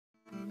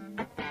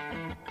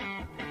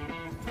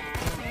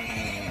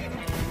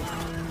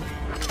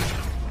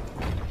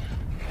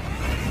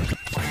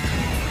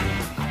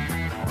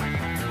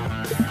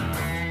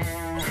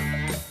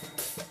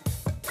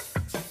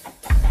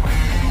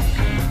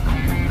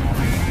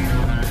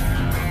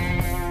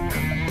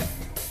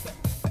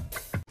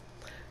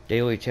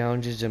Daily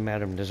challenges in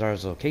Madam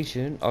Nazar's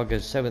location,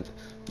 August 7th,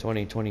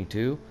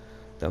 2022.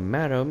 The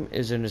Madam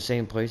is in the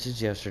same place as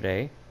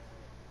yesterday,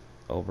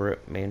 over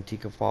at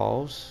Manteca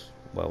Falls,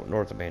 well,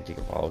 north of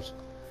Manteca Falls.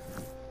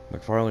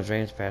 McFarland's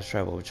Ranch, fast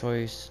travel of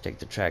choice. Take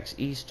the tracks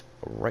east,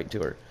 right to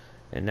her.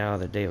 And now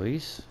the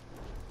dailies.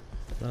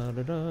 Da,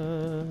 da,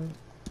 da.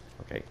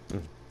 Okay.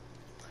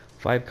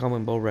 5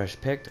 common bull rush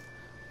picked.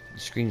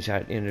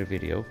 Screenshot in the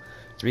video.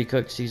 3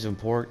 cooked seasoned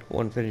pork.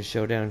 1 finished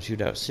showdown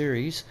shootout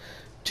series.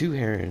 2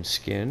 herons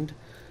skinned.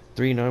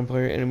 3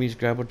 non-player enemies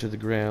grappled to the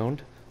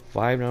ground.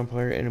 5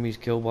 non-player enemies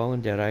killed while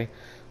in Deadeye.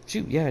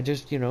 Shoot, yeah,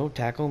 just,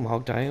 tackle them,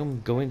 hog tie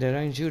them, go in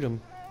Deadeye and shoot them.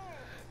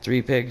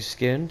 3 pigs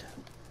skinned.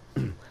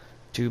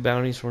 2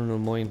 bounties from the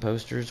Lemoyne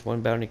posters.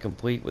 1 bounty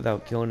complete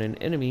without killing an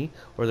enemy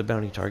or the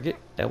bounty target.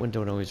 That one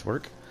don't always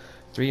work.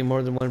 3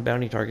 more than 1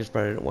 bounty target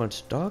spotted at once.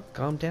 Dog,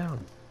 calm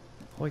down.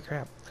 Holy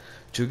crap.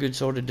 2 goods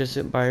sold to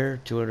distant buyer.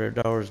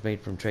 $200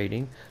 made from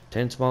trading.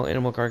 10 small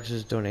animal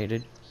carcasses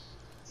donated.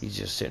 He's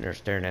just sitting there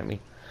staring at me.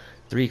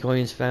 3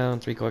 coins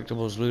found. 3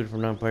 collectibles looted from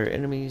non-player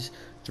enemies.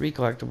 3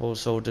 collectibles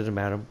sold to the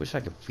Madam. Wish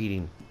I could feed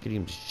him. Get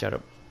him to shut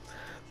up.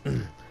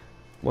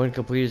 1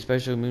 completed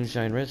special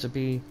moonshine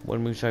recipe.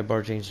 1 moonshine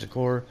bar change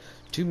decor.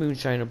 2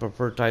 moonshine of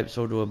preferred type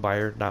sold to a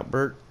buyer, not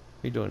Bert.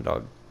 What you doing,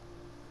 dog?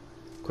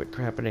 Quit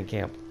crapping in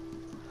camp.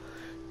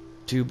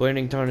 2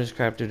 blending tonics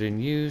crafted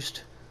and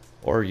used.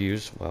 Or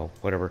used, well,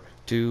 whatever.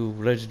 2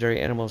 legendary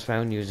animals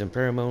found used in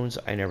pheromones.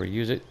 I never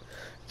use it.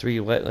 3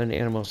 wetland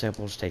animal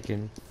samples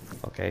taken.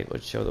 Okay,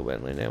 let's show the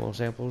wetland animal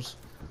samples.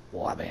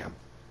 Wabam.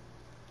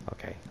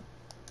 Okay.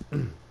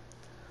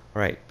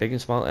 Alright, big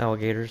and small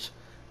alligators.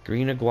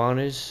 Green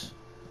iguanas.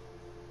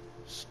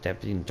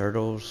 Stepping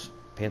turtles.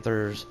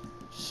 Panthers.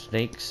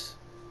 Snakes.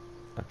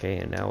 Okay,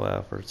 and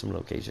now for some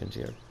locations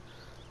here.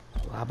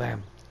 Wabam.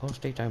 Oh, it's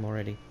daytime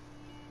already.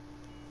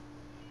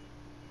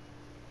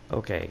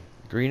 Okay.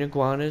 Green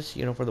iguanas,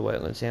 for the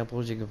wetland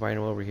samples, you can find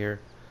them over here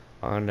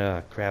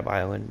on Crab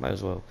Island. Might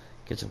as well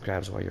get some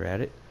crabs while you're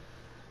at it.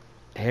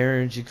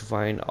 Herons you can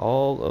find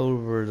all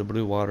over the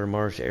Blue Water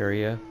Marsh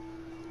area,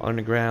 on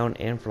the ground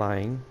and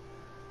flying.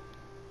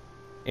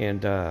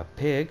 And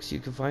pigs, you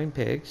can find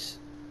pigs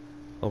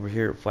over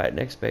here at Flat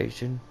Neck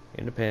Station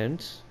in the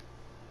pens.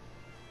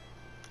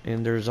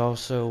 And there's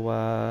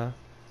also,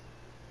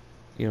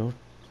 2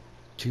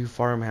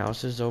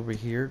 farmhouses over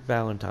here at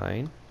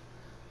Valentine,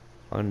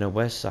 on the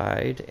west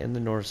side and the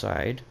north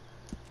side,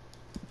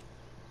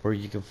 where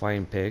you can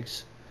find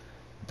pigs.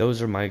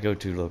 Those are my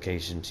go-to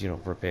locations,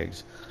 for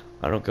pigs.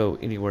 I don't go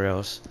anywhere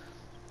else.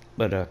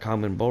 But a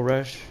common bull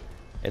rush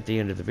at the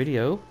end of the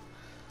video.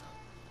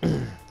 Got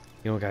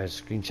a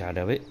screenshot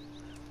of it.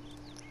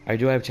 I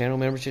do have channel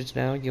memberships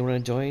now. You want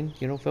to join?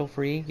 Feel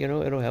free.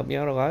 It'll help me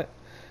out a lot.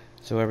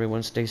 So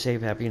everyone stay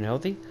safe, happy, and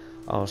healthy.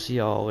 I'll see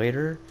y'all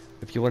later.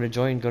 If you want to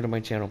join, go to my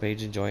channel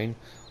page and join,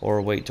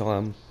 or wait till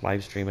I'm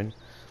live streaming.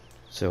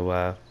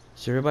 So,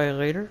 see everybody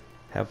later.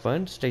 Have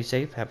fun. Stay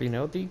safe, happy, and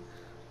healthy.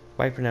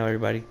 Bye for now,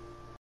 everybody.